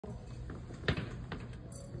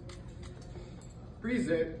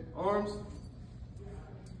Present. Arms.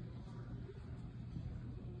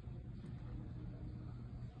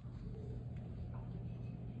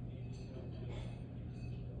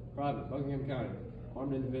 Private, Buckingham County.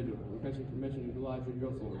 Armed individual. Requesting permission to utilize your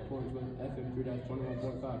drill floor in accordance with FM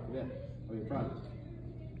 3-21.5. Cadet. Private.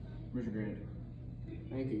 Permission granted.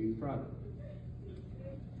 Thank you. Private.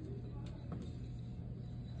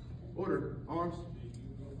 Order. Arms.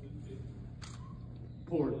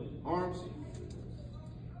 Port. Arms.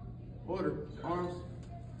 Order. Arms.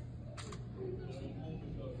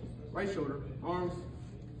 Right shoulder. Arms.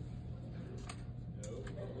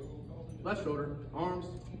 Left shoulder. Arms.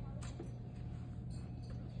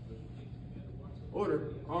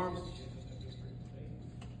 Order. Arms.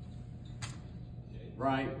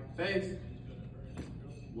 Right face.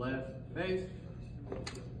 Left face.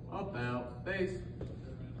 About face.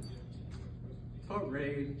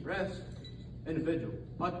 Parade. Rest. Individual.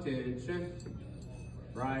 Attention.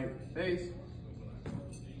 Right face.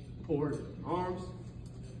 Port. Arms.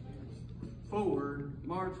 Forward.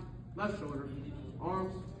 March. Left shoulder.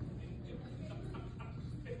 Arms.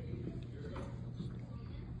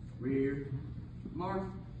 Rear. March.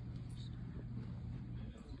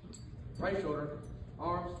 Right shoulder.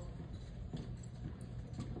 Arms.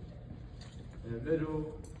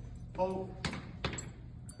 Individual. Hold.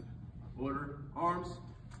 Order. Arms.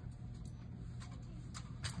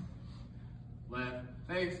 Left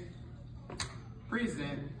face.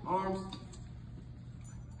 Present. Arms.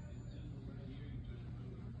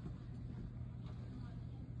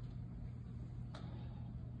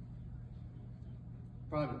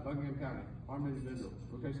 Private, Buckingham County. Armed individual.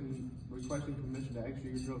 Requesting permission to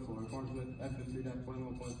execute your drill floor in accordance with FM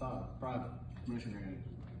 3-21.5. Private. Permission granted.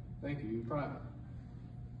 Thank you. Private.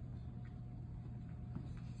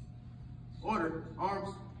 Order. Arms.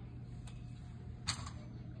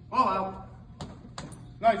 All out.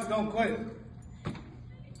 Knights, don't quit.